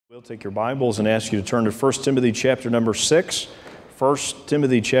We'll take your Bibles and ask you to turn to 1 Timothy chapter number 6. 1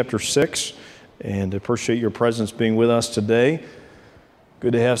 Timothy chapter 6, and I appreciate your presence being with us today.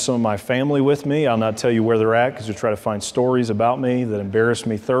 Good to have some of my family with me. I'll not tell you where they're at because you'll try to find stories about me that embarrass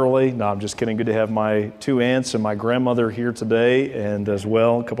me thoroughly. No, I'm just kidding. Good to have my two aunts and my grandmother here today, and as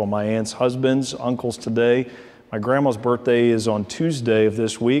well, a couple of my aunts' husbands, uncles today. My grandma's birthday is on Tuesday of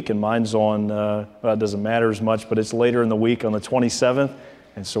this week, and mine's on, well, it doesn't matter as much, but it's later in the week on the 27th.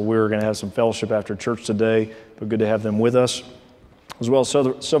 And so we're going to have some fellowship after church today, but good to have them with us, as well as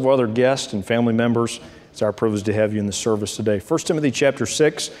several other guests and family members. It's our privilege to have you in the service today. 1 Timothy chapter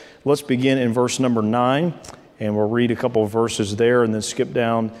 6, let's begin in verse number 9, and we'll read a couple of verses there and then skip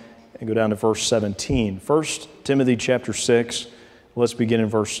down and go down to verse 17. 1 Timothy chapter 6, let's begin in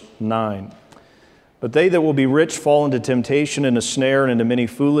verse 9. But they that will be rich fall into temptation and a snare and into many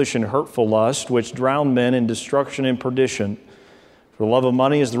foolish and hurtful lusts, which drown men in destruction and perdition. For the love of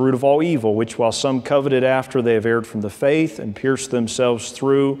money is the root of all evil, which while some coveted after, they have erred from the faith and pierced themselves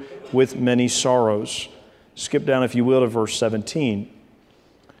through with many sorrows. Skip down, if you will, to verse 17.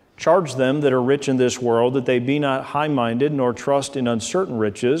 Charge them that are rich in this world that they be not high-minded, nor trust in uncertain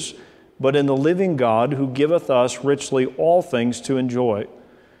riches, but in the living God, who giveth us richly all things to enjoy.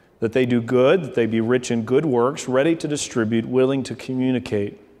 That they do good, that they be rich in good works, ready to distribute, willing to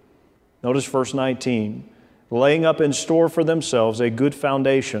communicate. Notice verse 19. Laying up in store for themselves a good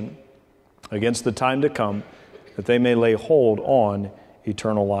foundation against the time to come, that they may lay hold on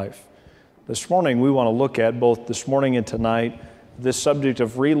eternal life. This morning, we want to look at, both this morning and tonight, this subject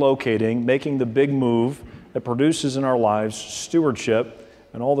of relocating, making the big move that produces in our lives stewardship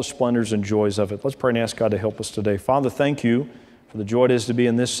and all the splendors and joys of it. Let's pray and ask God to help us today. Father, thank you for the joy it is to be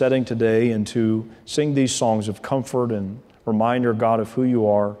in this setting today and to sing these songs of comfort and reminder, God, of who you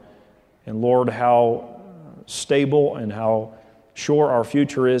are. And Lord, how stable and how sure our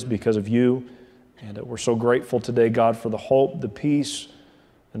future is because of you. And we're so grateful today, God, for the hope, the peace,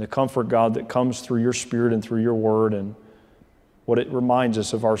 and the comfort, God, that comes through your Spirit and through your word and what it reminds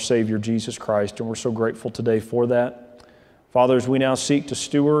us of our Savior, Jesus Christ. And we're so grateful today for that. Father, as we now seek to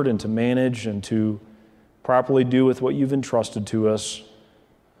steward and to manage and to properly do with what you've entrusted to us,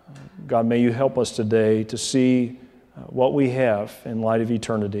 God, may you help us today to see what we have in light of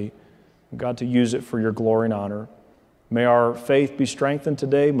eternity. God, to use it for your glory and honor. May our faith be strengthened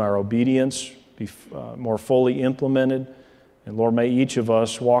today. May our obedience be more fully implemented. And Lord, may each of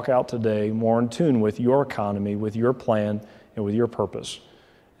us walk out today more in tune with your economy, with your plan, and with your purpose.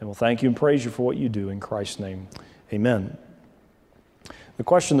 And we'll thank you and praise you for what you do. In Christ's name, amen. The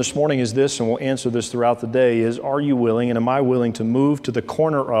question this morning is this, and we'll answer this throughout the day, is are you willing and am I willing to move to the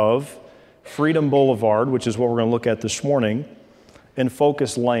corner of Freedom Boulevard, which is what we're going to look at this morning, and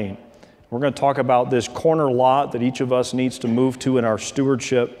Focus Lane? We're going to talk about this corner lot that each of us needs to move to in our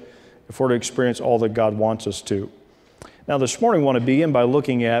stewardship if we're to experience all that God wants us to. Now, this morning, I want to begin by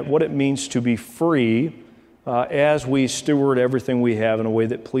looking at what it means to be free as we steward everything we have in a way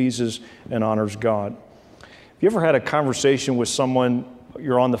that pleases and honors God. Have you ever had a conversation with someone,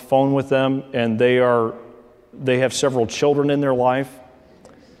 you're on the phone with them, and they have several children in their life?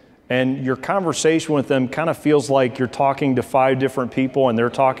 And your conversation with them kind of feels like you're talking to 5 different people and they're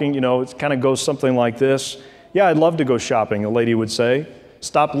talking, it kind of goes something like this. Yeah, I'd love to go shopping, a lady would say.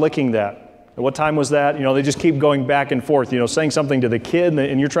 Stop licking that. And what time was that? They just keep going back and forth, saying something to the kid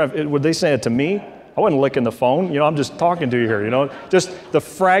and you're trying, would they say it to me? I wasn't licking the phone. I'm just talking to you here, just the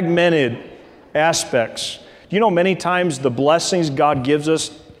fragmented aspects. Many times the blessings God gives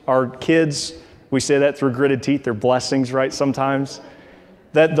us, our kids, we say that through gritted teeth, they're blessings, right, sometimes?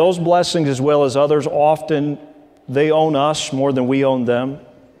 That those blessings as well as others, often they own us more than we own them.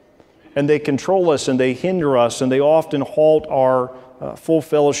 And they control us and they hinder us and they often halt our full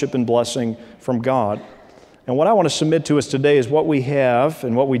fellowship and blessing from God. And what I want to submit to us today is what we have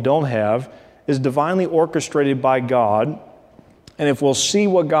and what we don't have is divinely orchestrated by God. And if we'll see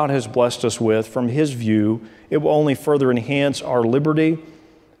what God has blessed us with from His view, it will only further enhance our liberty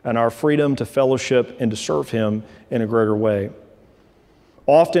and our freedom to fellowship and to serve Him in a greater way.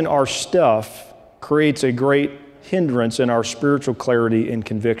 Often our stuff creates a great hindrance in our spiritual clarity and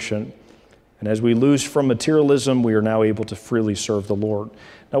conviction. And as we lose from materialism, we are now able to freely serve the Lord.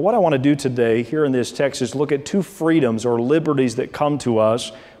 Now, what I want to do today here in this text is look at 2 freedoms or liberties that come to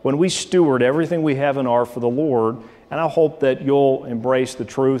us when we steward everything we have in our for the Lord. And I hope that you'll embrace the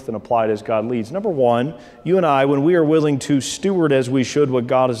truth and apply it as God leads. Number 1, you and I, when we are willing to steward as we should what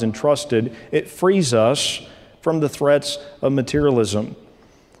God has entrusted, it frees us from the threats of materialism.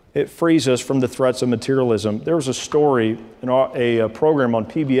 It frees us from the threats of materialism. There was a story in a program on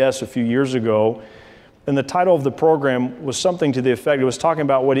PBS a few years ago And the title of the program was something to the effect, it was talking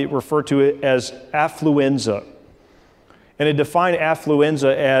about what he referred to as affluenza. And it defined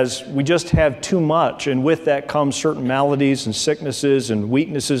affluenza as we just have too much, and with that comes certain maladies and sicknesses and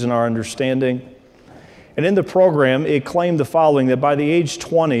weaknesses in our understanding. And in the program, it claimed the following, that by the age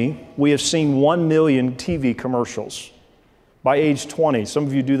 20, we have seen 1 million TV commercials. By age 20, some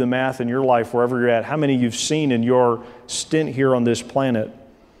of you do the math in your life, wherever you're at, how many you've seen in your stint here on this planet.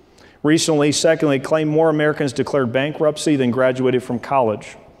 Recently, secondly, it claimed more Americans declared bankruptcy than graduated from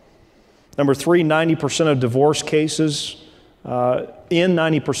college. Number 3, 90% of divorce cases, in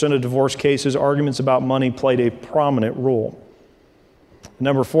 90% of divorce cases, arguments about money played a prominent role.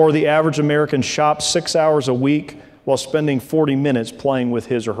 Number 4, the average American shops 6 hours a week while spending 40 minutes playing with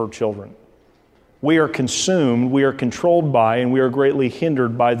his or her children. We are consumed, we are controlled by, and we are greatly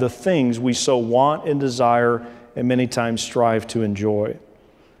hindered by the things we so want and desire and many times strive to enjoy.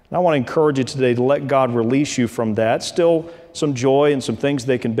 And I want to encourage you today to let God release you from that. Still some joy and some things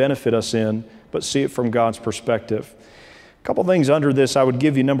they can benefit us in, but see it from God's perspective. A couple things under this I would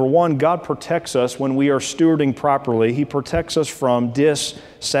give you. Number 1, God protects us when we are stewarding properly. He protects us from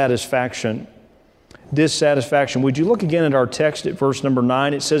dissatisfaction. Dissatisfaction. Would you look again at our text at verse number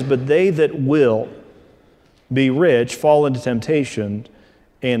 9? It says, "But they that will be rich fall into temptation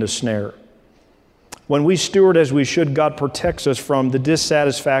and a snare." When we steward as we should, God protects us from the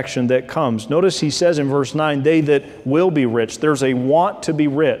dissatisfaction that comes. Notice he says in verse 9, "They that will be rich." There's a want to be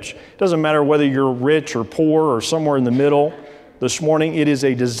rich. It doesn't matter whether you're rich or poor or somewhere in the middle. This morning, it is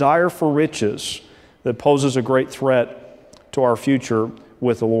a desire for riches that poses a great threat to our future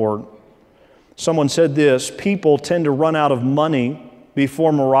with the Lord. Someone said this, people tend to run out of money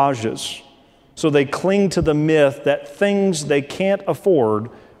before mirages. So they cling to the myth that things they can't afford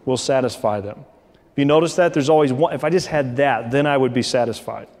will satisfy them. If you notice that, there's always one, if I just had that, then I would be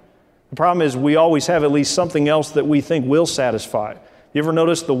satisfied. The problem is we always have at least something else that we think will satisfy. You ever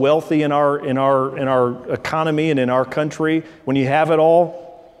notice the wealthy in our economy and in our country, when you have it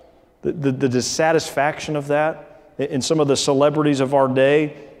all, the dissatisfaction of that, and some of the celebrities of our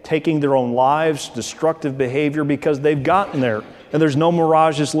day taking their own lives, destructive behavior because they've gotten there and there's no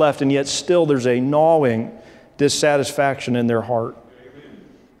mirages left, and yet still there's a gnawing dissatisfaction in their heart.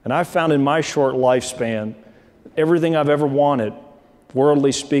 And I've found in my short lifespan, everything I've ever wanted,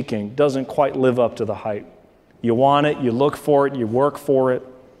 worldly speaking, doesn't quite live up to the hype. You want it, you look for it, you work for it,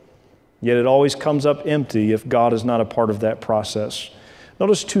 yet it always comes up empty if God is not a part of that process.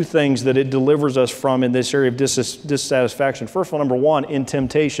 Notice 2 things that it delivers us from in this area of dissatisfaction. First of all, number 1, in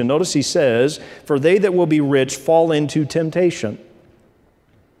temptation. Notice he says, "For they that will be rich fall into temptation."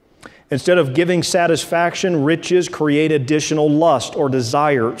 Instead of giving satisfaction, riches create additional lust or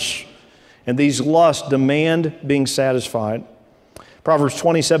desires. And these lusts demand being satisfied. Proverbs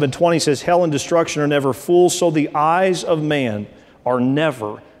 27:20 says, "Hell and destruction are never full, so the eyes of man are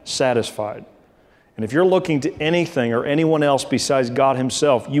never satisfied." And if you're looking to anything or anyone else besides God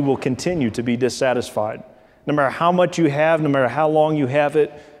himself, you will continue to be dissatisfied. No matter how much you have, no matter how long you have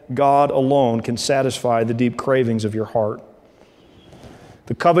it, God alone can satisfy the deep cravings of your heart.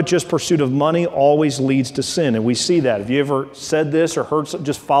 The covetous pursuit of money always leads to sin, and we see that. Have you ever said this or heard something?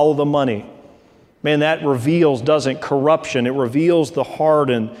 Just follow the money. Man, that reveals, doesn't corruption. It reveals the heart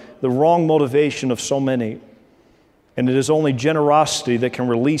and the wrong motivation of so many. And it is only generosity that can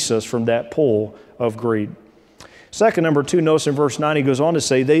release us from that pull of greed. Second, number 2, notice in verse 9, he goes on to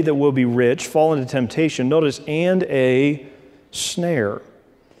say, "They that will be rich fall into temptation." Notice, "and a snare."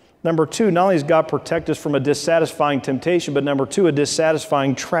 Number 2, not only does God protect us from a dissatisfying temptation, but number 2, a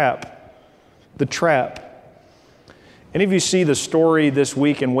dissatisfying trap. The trap. Any of you see the story this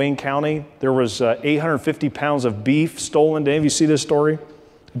week in Wayne County? There was 850 pounds of beef stolen. Did any of you see this story?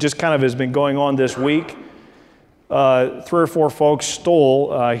 It just kind of has been going on this week. 3 or 4 folks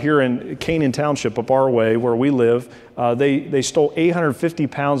stole here in Canaan Township up our way where we live. They stole 850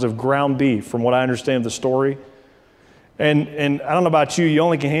 pounds of ground beef from what I understand of the story. And I don't know about you, you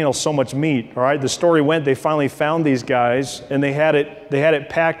only can handle so much meat, all right? The story went, they finally found these guys, and they had it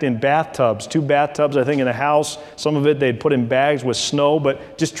packed in bathtubs, 2 bathtubs, I think, in the house. Some of it they'd put in bags with snow,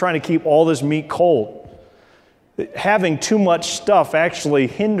 but just trying to keep all this meat cold. Having too much stuff actually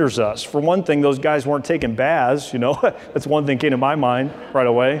hinders us. For one thing, those guys weren't taking baths, you know. That's one thing came to my mind right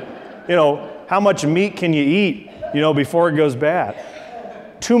away. You know, how much meat can you eat, you know, before it goes bad?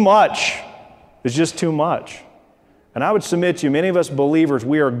 Too much is just too much. And I would submit to you, many of us believers,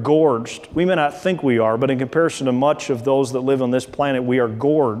 we are gorged. We may not think we are, but in comparison to much of those that live on this planet, we are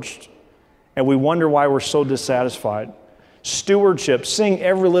gorged. And we wonder why we're so dissatisfied. Stewardship, seeing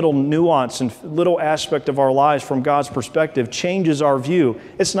every little nuance and little aspect of our lives from God's perspective changes our view.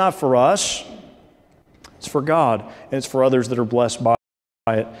 It's not for us. It's for God, and it's for others that are blessed by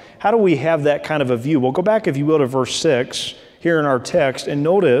it. How do we have that kind of a view? Well, go back, if you will, to verse 6 here in our text, and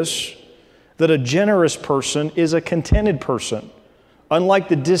notice that a generous person is a contented person. Unlike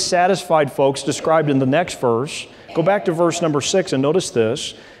the dissatisfied folks described in the next verse, go back to verse number 6 and notice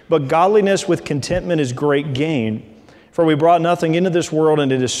this. But godliness with contentment is great gain. For we brought nothing into this world,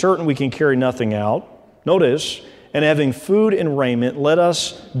 and it is certain we can carry nothing out. Notice, and having food and raiment, let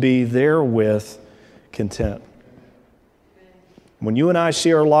us be therewith content. When you and I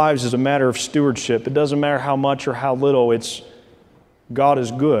see our lives as a matter of stewardship, it doesn't matter how much or how little, it's God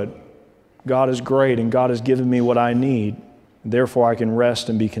is good, God is great, and God has given me what I need. Therefore, I can rest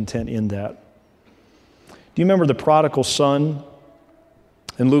and be content in that. Do you remember the prodigal son?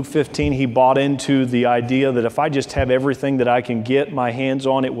 In Luke 15, he bought into the idea that if I just have everything that I can get my hands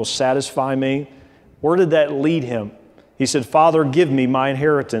on, it will satisfy me. Where did that lead him? He said, Father, give me my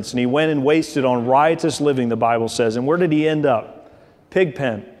inheritance. And he went and wasted on riotous living, the Bible says. And where did he end up? Pig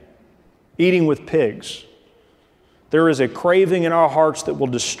pen, eating with pigs. There is a craving in our hearts that will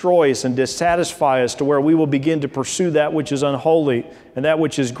destroy us and dissatisfy us to where we will begin to pursue that which is unholy and that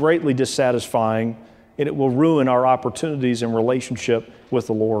which is greatly dissatisfying, and it will ruin our opportunities in relationship with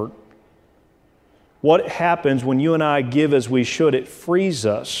the Lord. What happens when you and I give as we should? It frees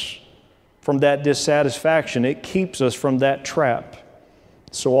us from that dissatisfaction. It keeps us from that trap.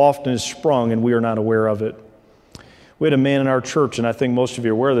 So often is sprung and we are not aware of it. We had a man in our church, and I think most of you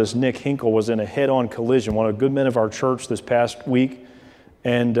are aware of this. Nick Hinkle was in a head-on collision, one of the good men of our church this past week,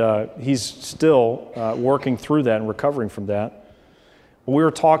 and he's still working through that and recovering from that. We were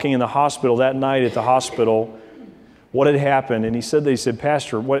talking in the hospital that night at the hospital what had happened, and he said,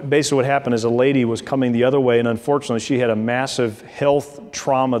 Pastor, basically what happened is a lady was coming the other way, and unfortunately she had a massive health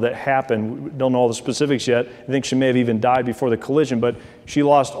trauma that happened. We don't know all the specifics yet. I think she may have even died before the collision, but she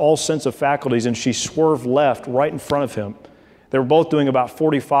lost all sense of faculties, and she swerved left right in front of him. They were both doing about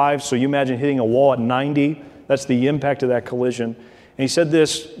 45, so you imagine hitting a wall at 90. That's the impact of that collision. And he said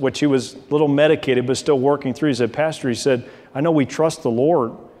this, which he was a little medicated, but still working through. He said, Pastor, he said, I know we trust the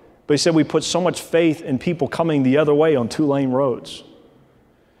Lord, but he said we put so much faith in people coming the other way on two-lane roads.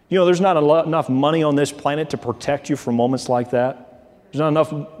 You know, there's not enough money on this planet to protect you from moments like that. There's not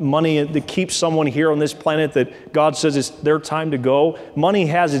enough money to keep someone here on this planet that God says it's their time to go. Money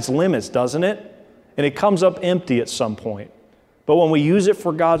has its limits, doesn't it? And it comes up empty at some point. But when we use it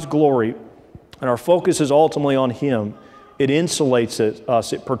for God's glory and our focus is ultimately on Him, it insulates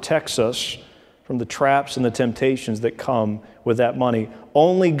us, it protects us from the traps and the temptations that come with that money.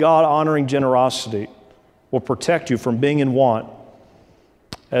 Only God-honoring generosity will protect you from being in want,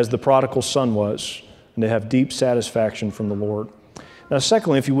 as the prodigal son was, and to have deep satisfaction from the Lord. Now,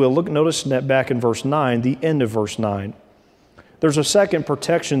 secondly, if you will, notice that back in verse 9, the end of verse 9. There's a second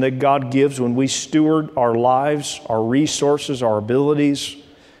protection that God gives when we steward our lives, our resources, our abilities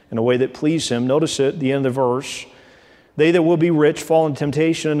in a way that please Him. Notice it, the end of the verse. They that will be rich fall in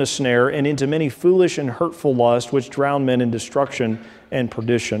temptation and a snare, and into many foolish and hurtful lusts, which drown men in destruction and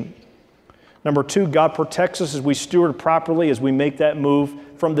perdition. Number two, God protects us as we steward properly, as we make that move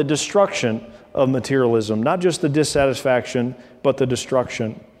from the destruction of materialism. Not just the dissatisfaction, but the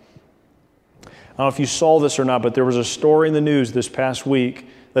destruction. I don't know if you saw this or not, but there was a story in the news this past week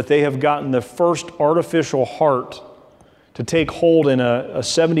that they have gotten the first artificial heart to take hold in a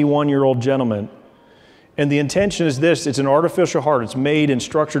 71-year-old gentleman. And the intention is this: it's an artificial heart. It's made and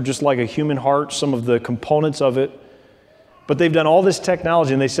structured just like a human heart, some of the components of it. But they've done all this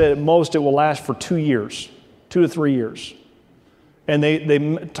technology, and they said at most it will last for 2 years, 2 to 3 years. And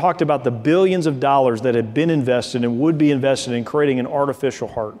they talked about the billions of dollars that had been invested and would be invested in creating an artificial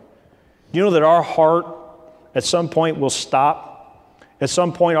heart. You know that our heart at some point will stop? At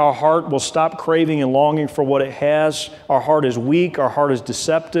some point our heart will stop craving and longing for what it has. Our heart is weak. Our heart is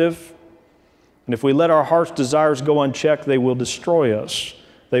deceptive. And if we let our heart's desires go unchecked, they will destroy us.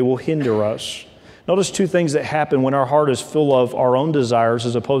 They will hinder us. Notice two things that happen when our heart is full of our own desires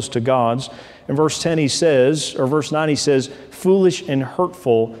as opposed to God's. In verse 10 he says, or verse 9 he says, foolish and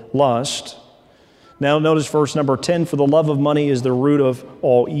hurtful lust. Now notice verse number 10, for the love of money is the root of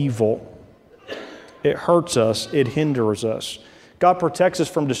all evil. It hurts us, it hinders us. God protects us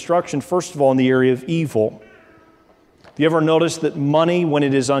from destruction, first of all, in the area of evil. Have you ever noticed that money, when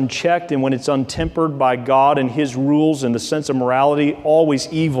it is unchecked and when it's untempered by God and His rules and the sense of morality, always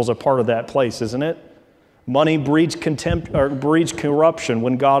evil's a part of that place, isn't it? Money breeds contempt or breeds corruption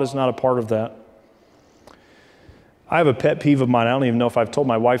when God is not a part of that. I have a pet peeve of mine. I don't even know if I've told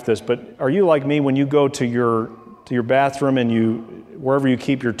my wife this, but are you like me when you go to your bathroom and wherever you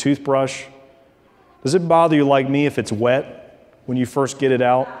keep your toothbrush? Does it bother you like me if it's wet when you first get it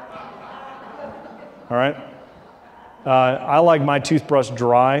out? all right? I like my toothbrush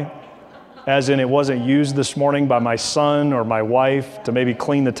dry, as in it wasn't used this morning by my son or my wife to maybe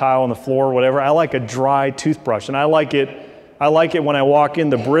clean the tile on the floor or whatever. I like a dry toothbrush, and I like it when I walk in,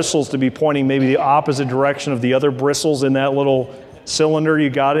 the bristles to be pointing maybe the opposite direction of the other bristles in that little cylinder you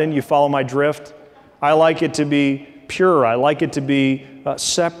got in. You follow my drift? I like it to be pure. I like it to be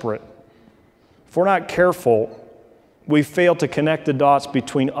separate. If we're not careful, we fail to connect the dots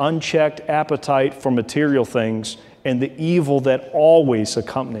between unchecked appetite for material things and the evil that always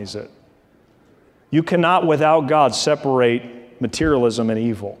accompanies it. You cannot, without God, separate materialism and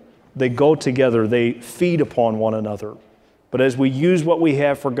evil. They go together. They feed upon one another. But as we use what we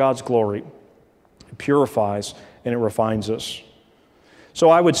have for God's glory, it purifies and it refines us. So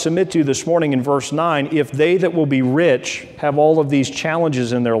I would submit to you this morning in verse 9, if they that will be rich have all of these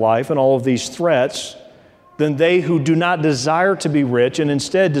challenges in their life and all of these threats, then they who do not desire to be rich and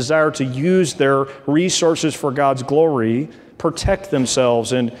instead desire to use their resources for God's glory, protect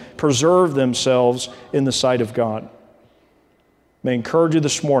themselves and preserve themselves in the sight of God. May I encourage you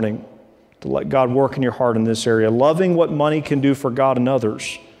this morning to let God work in your heart in this area. Loving what money can do for God and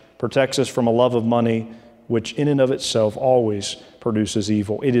others protects us from a love of money, which in and of itself always produces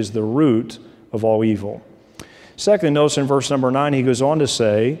evil. It is the root of all evil. Secondly, notice in verse number 9, he goes on to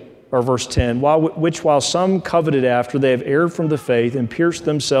say, or verse 10, while some coveted after, they have erred from the faith and pierced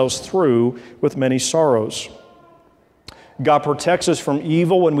themselves through with many sorrows. God protects us from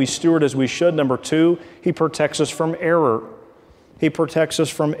evil when we steward as we should. Number 2, He protects us from error. He protects us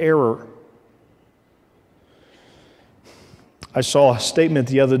from error. I saw a statement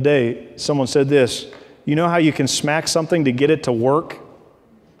the other day. Someone said this, you know how you can smack something to get it to work?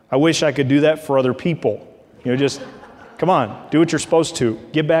 I wish I could do that for other people. Just come on, do what you're supposed to.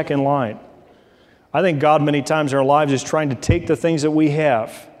 Get back in line. I think God many times in our lives is trying to take the things that we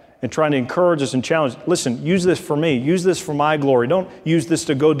have and trying to encourage us and challenge. Listen, use this for me. Use this for my glory. Don't use this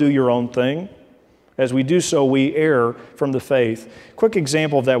to go do your own thing. As we do so, we err from the faith. Quick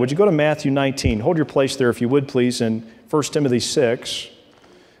example of that. Would you go to Matthew 19? Hold your place there if you would, please, in 1 Timothy 6.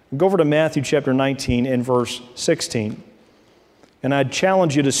 Go over to Matthew chapter 19 and verse 16. And I'd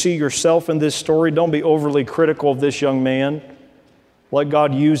challenge you to see yourself in this story. Don't be overly critical of this young man. Let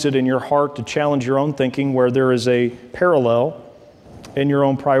God use it in your heart to challenge your own thinking where there is a parallel in your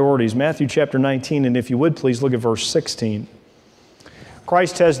own priorities. Matthew chapter 19, and if you would, please look at verse 16.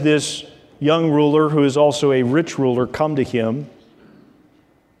 Christ has this young ruler who is also a rich ruler come to him.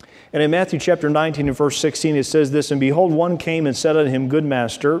 And in Matthew chapter 19 and verse 16, it says this, and behold, one came and said unto him, Good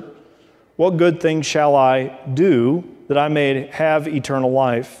master, what good thing shall I do that I may have eternal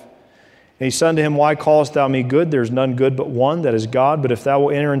life? And he said unto him, Why callest thou me good? There is none good but one, that is God. But if thou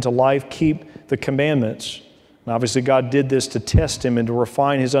wilt enter into life, keep the commandments. And obviously God did this to test him and to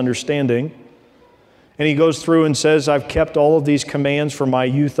refine his understanding. And he goes through and says, I've kept all of these commands from my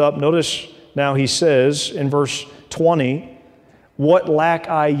youth up. Notice now he says in verse 20, What lack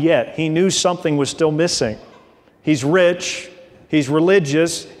I yet? He knew something was still missing. He's rich. He's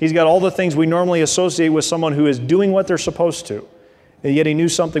religious. He's got all the things we normally associate with someone who is doing what they're supposed to. And yet he knew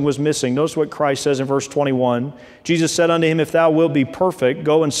something was missing. Notice what Christ says in verse 21. Jesus said unto him, If thou wilt be perfect,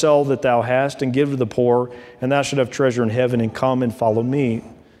 go and sell that thou hast, and give to the poor, and thou shalt have treasure in heaven, and come and follow me.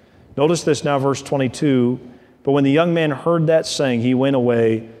 Notice this now, verse 22. But when the young man heard that saying, he went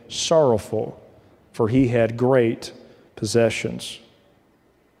away sorrowful, for he had great possessions.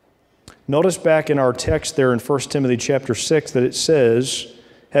 Notice back in our text there in 1 Timothy chapter 6 that it says,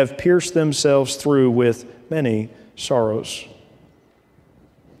 have pierced themselves through with many sorrows.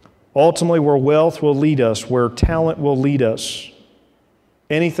 Ultimately, where wealth will lead us, where talent will lead us,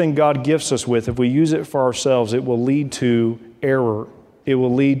 anything God gifts us with, if we use it for ourselves, it will lead to error. It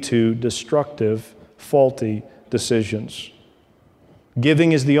will lead to destructive, faulty decisions.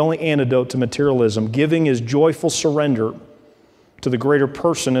 Giving is the only antidote to materialism. Giving is joyful surrender to the greater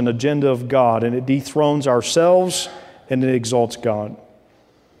person and agenda of God, and it dethrones ourselves and it exalts God.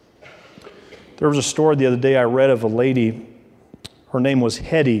 There was a story the other day I read of a lady. Her name was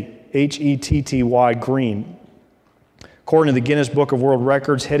Hetty, H-E-T-T-Y Green. According to the Guinness Book of World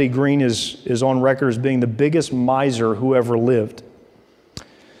Records, Hetty Green is on record as being the biggest miser who ever lived.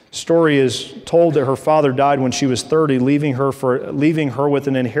 Story is told that her father died when she was 30, leaving her with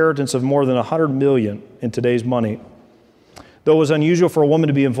an inheritance of more than $100 million in today's money. Though it was unusual for a woman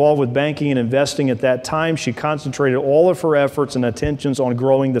to be involved with banking and investing at that time, she concentrated all of her efforts and attentions on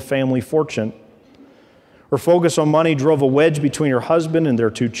growing the family fortune. Her focus on money drove a wedge between her husband and their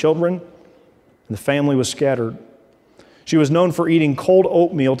two children, and the family was scattered. She was known for eating cold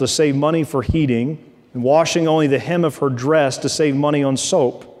oatmeal to save money for heating and washing only the hem of her dress to save money on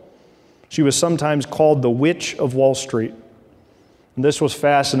soap. She was sometimes called the Witch of Wall Street. And this was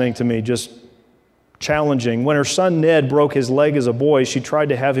fascinating to me, just challenging. When her son Ned broke his leg as a boy, she tried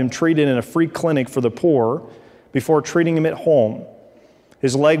to have him treated in a free clinic for the poor before treating him at home.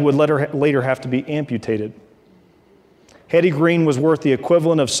 His leg would later have to be amputated. Hetty Green was worth the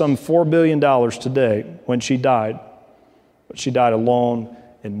equivalent of some $4 billion today when she died. But she died alone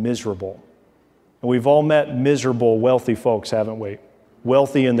and miserable. And we've all met miserable, wealthy folks, haven't we?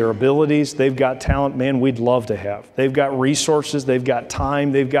 Wealthy in their abilities. They've got talent, man, we'd love to have. They've got resources. They've got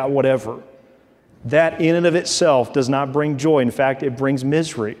time. They've got whatever. That in and of itself does not bring joy. In fact, it brings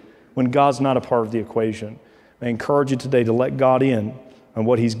misery when God's not a part of the equation. I encourage you today to let God in on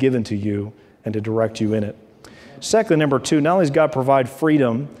what He's given to you and to direct you in it. Secondly, number two, not only does God provide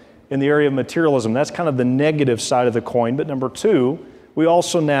freedom in the area of materialism, that's kind of the negative side of the coin, but number two, we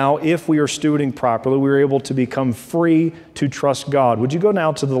also now, if we are stewarding properly, we are able to become free to trust God. Would you go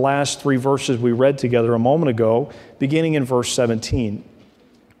now to the last three verses we read together a moment ago, beginning in verse 17.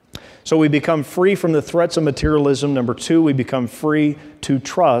 So we become free from the threats of materialism. Number two, we become free to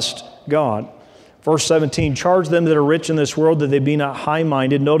trust God. Verse 17, charge them that are rich in this world that they be not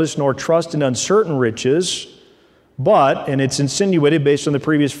high-minded, notice, nor trust in uncertain riches, but, and it's insinuated based on the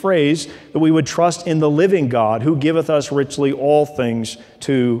previous phrase, that we would trust in the living God who giveth us richly all things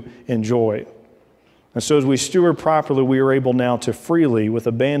to enjoy. And so as we steward properly, we are able now to freely, with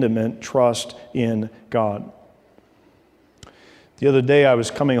abandonment, trust in God. The other day I was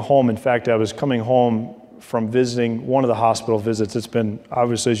coming home. In fact, I was coming home from visiting one of the hospital visits. It's been,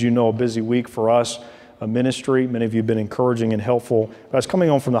 obviously, as you know, a busy week for us, a ministry. Many of you have been encouraging and helpful. But I was coming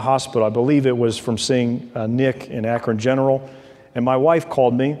home from the hospital. I believe it was from seeing Nick in Akron General. And my wife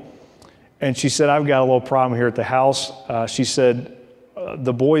called me, and she said, I've got a little problem here at the house. She said,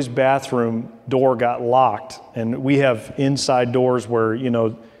 the boys' bathroom door got locked. And we have inside doors where, you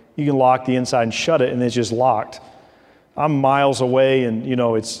can lock the inside and shut it, and it's just locked. I'm miles away, and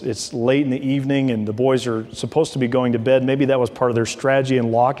it's late in the evening, and the boys are supposed to be going to bed. Maybe that was part of their strategy in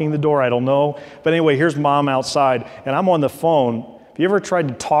locking the door. I don't know. But anyway, here's Mom outside, and I'm on the phone. Have you ever tried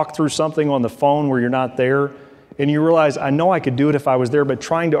to talk through something on the phone where you're not there, and you realize, I know I could do it if I was there, but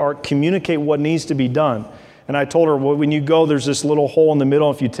trying to communicate what needs to be done. And I told her, well, when you go, there's this little hole in the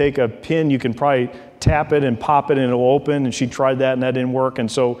middle. If you take a pin, you can probably tap it and pop it, and it'll open. And she tried that, and that didn't work. And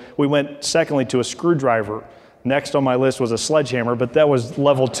so we went, secondly, to a screwdriver. Next on my list was a sledgehammer, but that was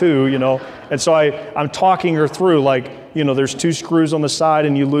level 2, And so I'm talking her through, there's 2 screws on the side,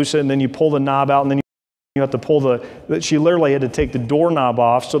 and you loosen it, and then you pull the knob out, and then you have to pull she literally had to take the doorknob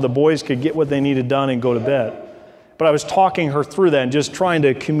off so the boys could get what they needed done and go to bed. But I was talking her through that and just trying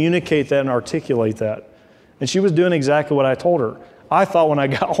to communicate that and articulate that. And she was doing exactly what I told her. I thought when I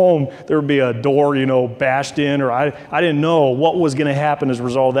got home, there would be a door, bashed in, or I didn't know what was going to happen as a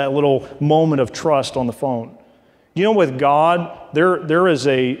result of that little moment of trust on the phone. With God, there is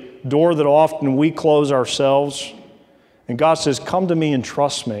a door that often we close ourselves, and God says, come to me and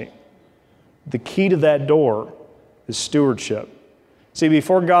trust me. The key to that door is stewardship. See,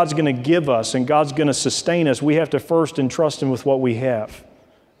 before God's going to give us and God's going to sustain us, we have to first entrust Him with what we have.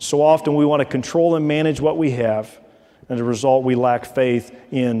 So often we want to control and manage what we have, and as a result, we lack faith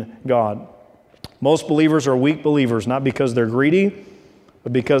in God. Most believers are weak believers, not because they're greedy,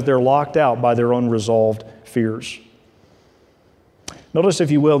 but because they're locked out by their unresolved fears. Notice,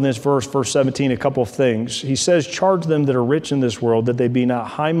 if you will, in this verse 17, a couple of things. He says, charge them that are rich in this world that they be not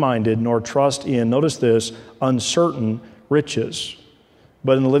high-minded, nor trust in, notice this, uncertain riches,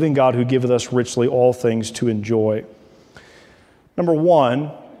 but in the living God who giveth us richly all things to enjoy. Number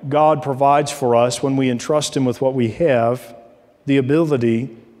one, God provides for us, when we entrust Him with what we have, the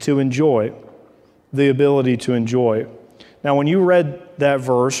ability to enjoy. The ability to enjoy. Now, when you read that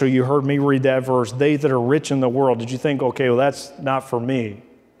verse, or you heard me read that verse, they that are rich in the world, did you think, okay, well, that's not for me.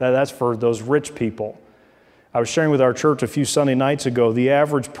 That's for those rich people. I was sharing with our church a few Sunday nights ago, the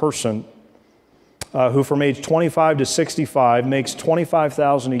average person who from age 25 to 65 makes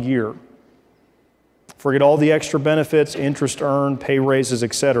 $25,000 a year. Forget all the extra benefits, interest earned, pay raises,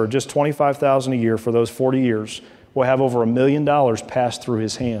 etc. Just $25,000 a year for those 40 years will have over $1 million pass through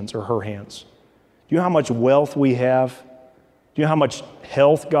his hands or her hands. Do you know how much wealth we have? Do you know how much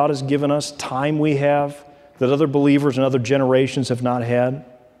health God has given us, time we have, that other believers and other generations have not had?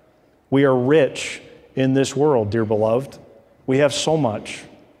 We are rich in this world, dear beloved. We have so much.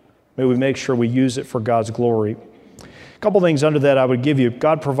 May we make sure we use it for God's glory. A couple things under that I would give you.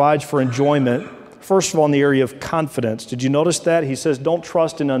 God provides for enjoyment. First of all, in the area of confidence. Did you notice that? He says, don't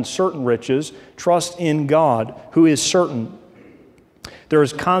trust in uncertain riches. Trust in God, who is certain. There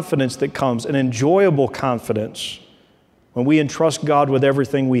is confidence that comes, an enjoyable confidence. when we entrust God with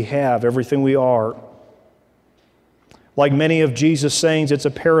everything we have, everything we are. Like many of Jesus' sayings, it's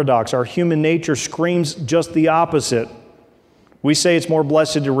a paradox. Our human nature screams just the opposite. We say it's more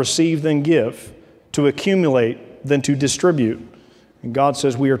blessed to receive than give, to accumulate than to distribute. And God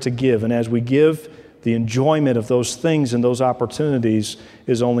says we are to give. And as we give, the enjoyment of those things and those opportunities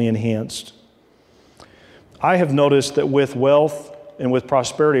is only enhanced. I have noticed that with wealth and with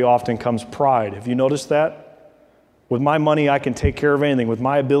prosperity often comes pride. Have you noticed that? With my money, I can take care of anything. With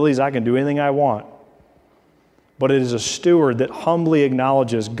my abilities, I can do anything I want. But it is a steward that humbly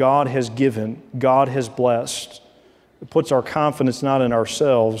acknowledges God has given, God has blessed. It puts our confidence not in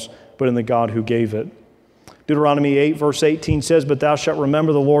ourselves, but in the God who gave it. Deuteronomy 8, verse 18 says, "But thou shalt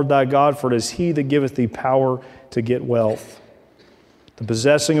remember the Lord thy God, for it is he that giveth thee power to get wealth." The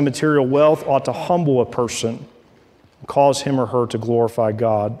possessing of material wealth ought to humble a person and cause him or her to glorify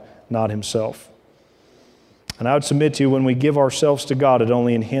God, not himself. And I would submit to you, when we give ourselves to God, it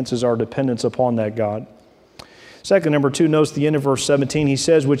only enhances our dependence upon that God. Second, number 2, notice the end of verse 17. He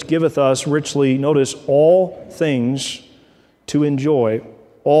says, "Which giveth us richly," notice, "all things to enjoy."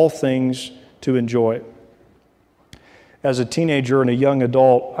 All things to enjoy. As a teenager and a young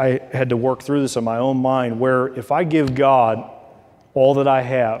adult, I had to work through this in my own mind, where if I give God all that I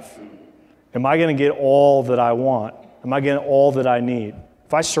have, am I going to get all that I want? Am I getting all that I need?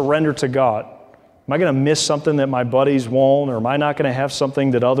 If I surrender to God, am I going to miss something that my buddies won't? Or am I not going to have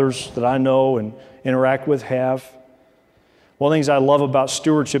something that others that I know and interact with have? One of the things I love about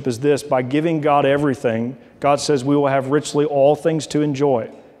stewardship is this: by giving God everything, God says we will have richly all things to enjoy.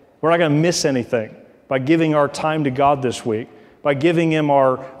 We're not going to miss anything by giving our time to God this week, by giving Him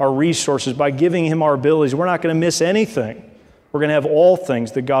our resources, by giving Him our abilities. We're not going to miss anything. We're going to have all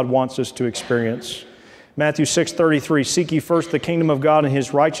things that God wants us to experience. Matthew 6:33, "Seek ye first the kingdom of God and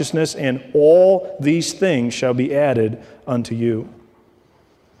His righteousness, and all these things shall be added unto you."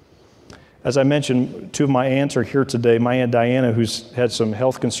 As I mentioned, two of my aunts are here today. My Aunt Diana, who's had some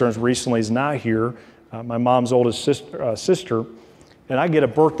health concerns recently, is not here. My mom's oldest sister. And I get a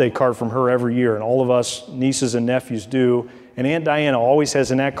birthday card from her every year, and all of us nieces and nephews do. And Aunt Diana always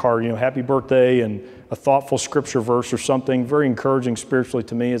has in that card, happy birthday, and a thoughtful scripture verse or something, very encouraging spiritually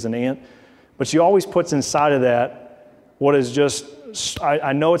to me as an aunt. But she always puts inside of that what is just,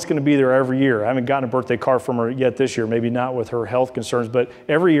 I know it's going to be there every year. I haven't gotten a birthday card from her yet this year, maybe not with her health concerns, but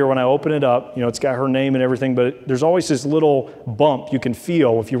every year when I open it up, it's got her name and everything, but there's always this little bump you can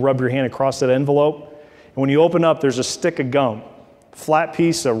feel if you rub your hand across that envelope. And when you open up, there's a stick of gum, flat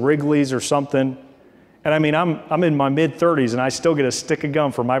piece of Wrigley's or something. And I mean, I'm in my mid-30s and I still get a stick of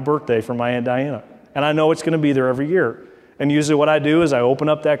gum for my birthday from my Aunt Diana. And I know it's going to be there every year. And usually what I do is I open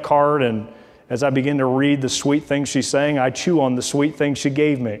up that card, and as I begin to read the sweet things she's saying, I chew on the sweet things she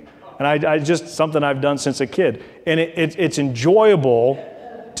gave me. And I just, something I've done since a kid. And it's enjoyable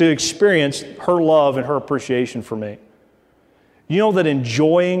to experience her love and her appreciation for me. You know that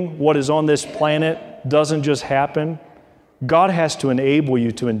enjoying what is on this planet doesn't just happen. God has to enable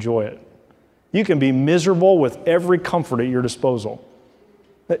you to enjoy it. You can be miserable with every comfort at your disposal.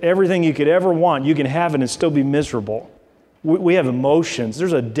 Everything you could ever want, you can have it and still be miserable. We have emotions.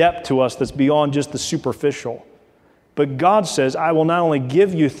 There's a depth to us that's beyond just the superficial. But God says, I will not only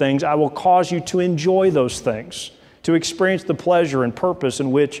give you things, I will cause you to enjoy those things, to experience the pleasure and purpose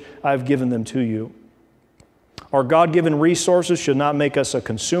in which I've given them to you. Our God-given resources should not make us a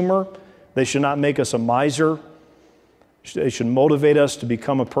consumer. They should not make us a miser. They should motivate us to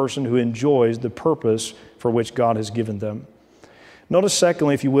become a person who enjoys the purpose for which God has given them. Notice,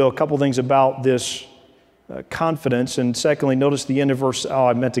 secondly, if you will, a couple things about this confidence. And secondly, notice the end of verse,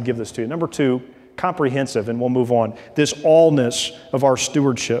 I meant to give this to you. Number 2, comprehensive, and we'll move on. This allness of our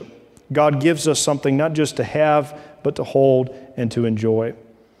stewardship. God gives us something not just to have, but to hold and to enjoy.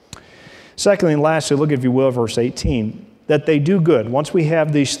 Secondly and lastly, look, if you will, verse 18. That they do good. Once we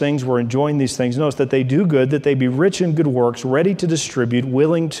have these things, we're enjoying these things. Notice that they do good, that they be rich in good works, ready to distribute,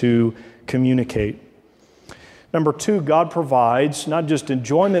 willing to communicate. Number 2, God provides not just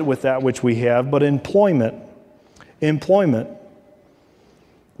enjoyment with that which we have, but employment. Employment.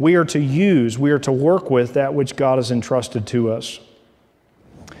 We are to use, we are to work with that which God has entrusted to us.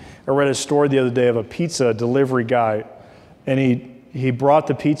 I read a story the other day of a pizza delivery guy, and he brought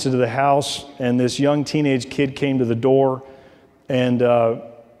the pizza to the house, and this young teenage kid came to the door, and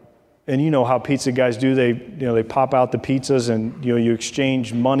you know how pizza guys do. They pop out the pizzas, and you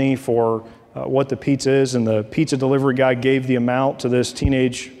exchange money for what the pizza is, and the pizza delivery guy gave the amount to this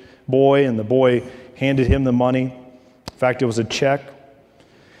teenage boy, and the boy handed him the money. In fact, it was a check.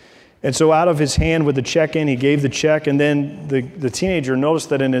 And so out of his hand with the check in, he gave the check, and then the teenager noticed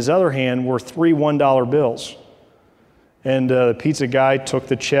that in his other hand were 3 $1 bills. And the pizza guy took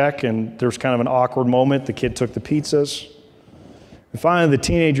the check, and there was kind of an awkward moment. The kid took the pizzas. And finally, the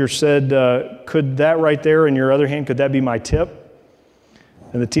teenager said, could that right there in your other hand, could that be my tip?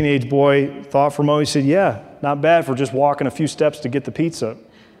 And the teenage boy thought for a moment. He said, yeah, not bad for just walking a few steps to get the pizza.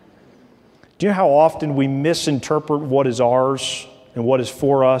 Do you know how often we misinterpret what is ours and what is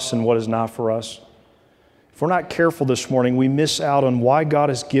for us and what is not for us? If we're not careful this morning, we miss out on why God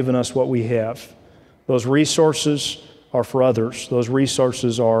has given us what we have. Those resources are for others. Those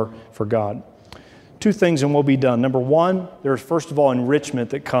resources are for God. Two things and we'll be done. Number one, there's first of all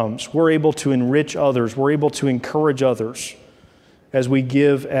enrichment that comes. We're able to enrich others. We're able to encourage others as we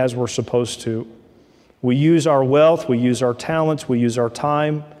give as we're supposed to. We use our wealth, we use our talents, we use our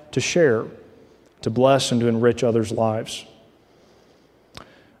time to share, to bless and to enrich others' lives.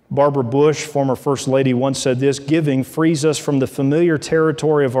 Barbara Bush, former First Lady, once said this: giving frees us from the familiar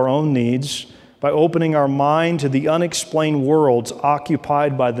territory of our own needs by opening our mind to the unexplained worlds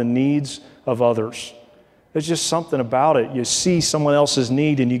occupied by the needs of others. There's just something about it. You see someone else's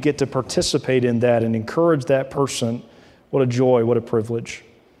need and you get to participate in that and encourage that person. What a joy, what a privilege.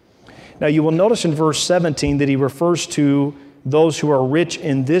 Now you will notice in verse 17 that he refers to those who are rich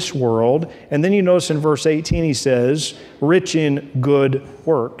in this world. And then you notice in verse 18 he says, rich in good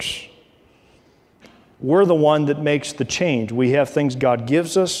works. We're the one that makes the change. We have things God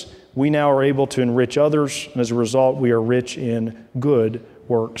gives us. We now are able to enrich others. And as a result, we are rich in good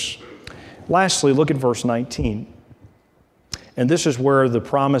works. Lastly, look at verse 19. And this is where the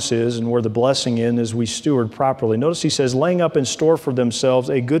promise is and where the blessing is as we steward properly. Notice he says, laying up in store for themselves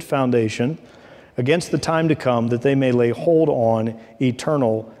a good foundation against the time to come, that they may lay hold on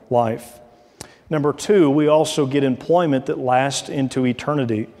eternal life. Number two, we also get employment that lasts into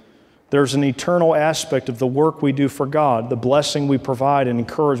eternity. There's an eternal aspect of the work we do for God, the blessing we provide and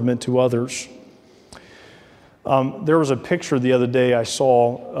encouragement to others. There was a picture the other day I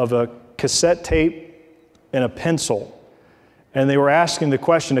saw of a cassette tape and a pencil. And they were asking the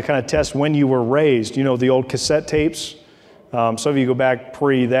question to kind of test when you were raised. You know, the old cassette tapes. Some of you go back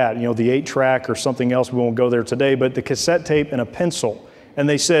pre that, you know, the 8-track or something else. We won't go there today, but the cassette tape and a pencil. And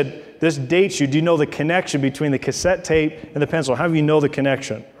they said, this dates you. Do you know the connection between the cassette tape and the pencil? How do you know the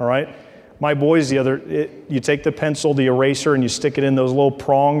connection? All right. My boys, you take the pencil, the eraser, and you stick it in those little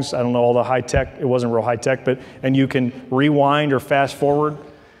prongs. I don't know all the high tech. It wasn't real high tech, and you can rewind or fast forward.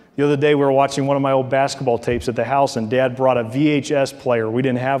 The other day we were watching one of my old basketball tapes at the house, and Dad brought a VHS player. We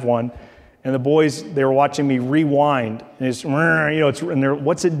didn't have one. And the boys, they were watching me rewind. And it's, you know, and they're,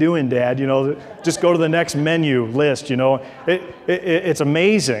 what's it doing, Dad? You know, just go to the next menu list, you know. It's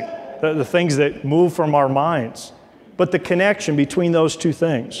amazing, the things that move from our minds. But the connection between those two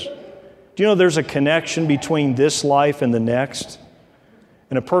things. Do you know there's a connection between this life and the next?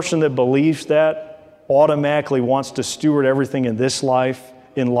 And a person that believes that automatically wants to steward everything in this life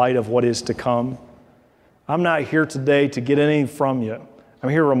in light of what is to come. I'm not here today to get anything from you. I'm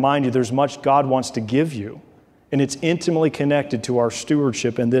here to remind you there's much God wants to give you, and it's intimately connected to our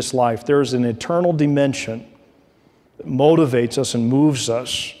stewardship in this life. There's an eternal dimension that motivates us and moves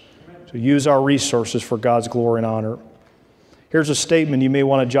us to use our resources for God's glory and honor. Here's a statement. You may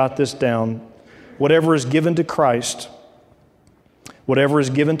want to jot this down. Whatever is given to Christ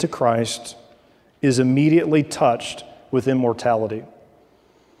is immediately touched with immortality.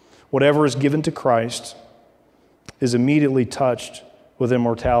 Whatever is given to Christ is immediately touched with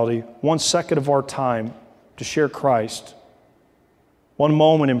immortality. 1 second of our time to share Christ. 1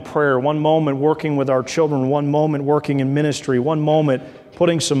 moment in prayer, 1 moment working with our children, 1 moment working in ministry, 1 moment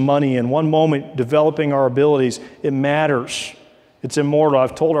putting some money in, 1 moment developing our abilities. It matters. It's immortal.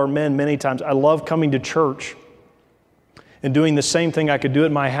 I've told our men many times, I love coming to church and doing the same thing I could do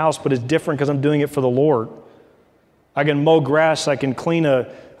at my house, but it's different because I'm doing it for the Lord. I can mow grass, I can clean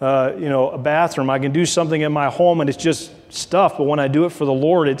a bathroom, I can do something in my home, and it's just stuff. But when I do it for the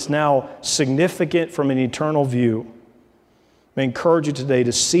Lord, it's now significant from an eternal view. I encourage you today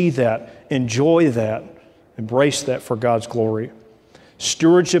to see that, enjoy that, embrace that for God's glory.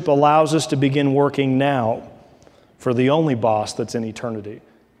 Stewardship allows us to begin working now for the only boss that's in eternity. We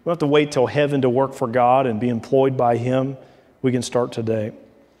don't have to wait till heaven to work for God and be employed by Him. We can start today.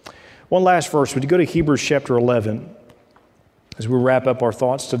 One last verse. Would you go to Hebrews chapter 11 as we wrap up our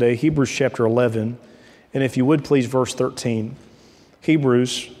thoughts today? Hebrews chapter 11, and if you would please, verse 13.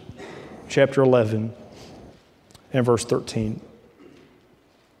 Hebrews chapter 11 and verse 13.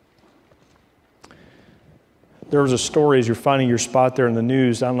 There was a story as you're finding your spot there in the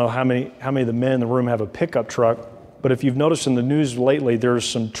news. I don't know how many of the men in the room have a pickup truck, but if you've noticed in the news lately, there's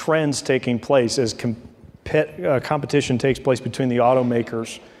some trends taking place as competition takes place between the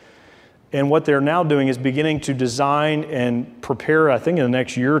automakers. And what they're now doing is beginning to design and prepare, I think in the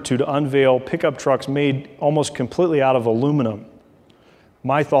next year or two, to unveil pickup trucks made almost completely out of aluminum.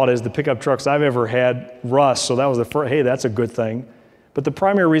 My thought is the pickup trucks I've ever had rust, so that was the first, hey, that's a good thing. But the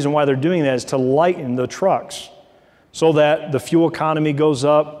primary reason why they're doing that is to lighten the trucks so that the fuel economy goes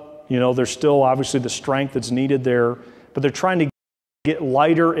up. You know, there's still obviously the strength that's needed there, but they're trying to get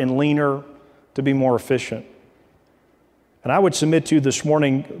lighter and leaner to be more efficient. And I would submit to you this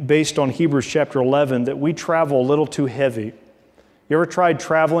morning, based on Hebrews chapter 11, that we travel a little too heavy. You ever tried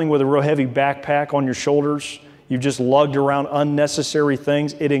traveling with a real heavy backpack on your shoulders? You've just lugged around unnecessary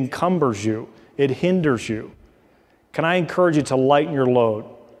things. It encumbers you. It hinders you. Can I encourage you to lighten your load,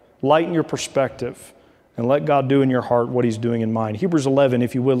 lighten your perspective, and let God do in your heart what He's doing in mine? Hebrews 11,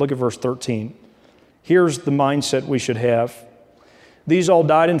 if you would, look at verse 13. Here's the mindset we should have. These all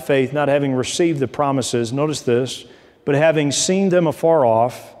died in faith, not having received the promises. Notice this. But having seen them afar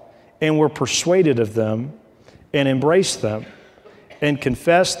off, and were persuaded of them, and embraced them, and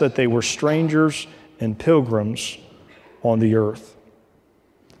confessed that they were strangers and pilgrims on the earth.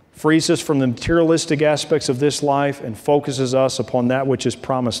 Frees us from the materialistic aspects of this life and focuses us upon that which is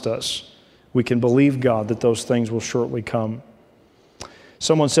promised us. We can believe God that those things will shortly come.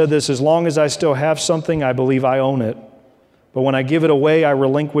 Someone said this, as long as I still have something, I believe I own it. But when I give it away, I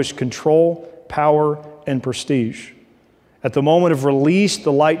relinquish control, power, and prestige. At the moment of release,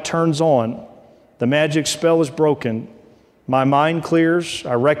 the light turns on. The magic spell is broken. My mind clears.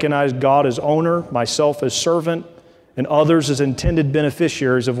 I recognize God as owner, myself as servant, and others as intended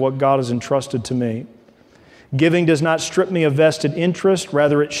beneficiaries of what God has entrusted to me. Giving does not strip me of vested interest.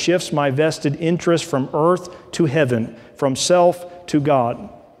 Rather, it shifts my vested interest from earth to heaven, from self to God.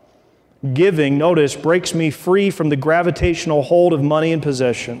 Giving, notice, breaks me free from the gravitational hold of money and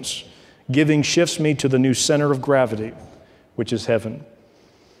possessions. Giving shifts me to the new center of gravity, which is heaven.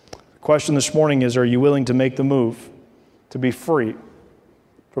 The question this morning is, are you willing to make the move to be free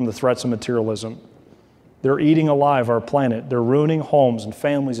from the threats of materialism? They're eating alive our planet. They're ruining homes and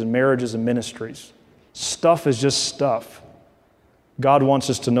families and marriages and ministries. Stuff is just stuff. God wants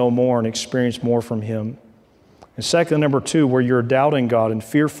us to know more and experience more from Him. And second, number two, where you're doubting God and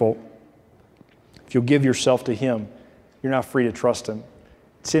fearful, if you'll give yourself to Him, you're not free to trust Him.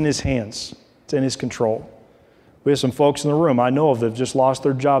 It's in His hands. It's in His control. We have some folks in the room I know of that have just lost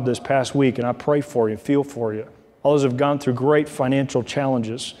their job this past week, and I pray for you, feel for you. Others have gone through great financial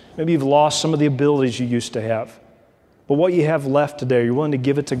challenges. Maybe you've lost some of the abilities you used to have. But what you have left today, you're willing to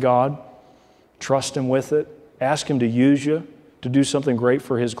give it to God, trust Him with it, ask Him to use you to do something great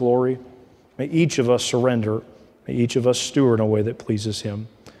for His glory. May each of us surrender. May each of us steward in a way that pleases Him.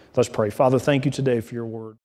 Let's pray. Father, thank you today for your word.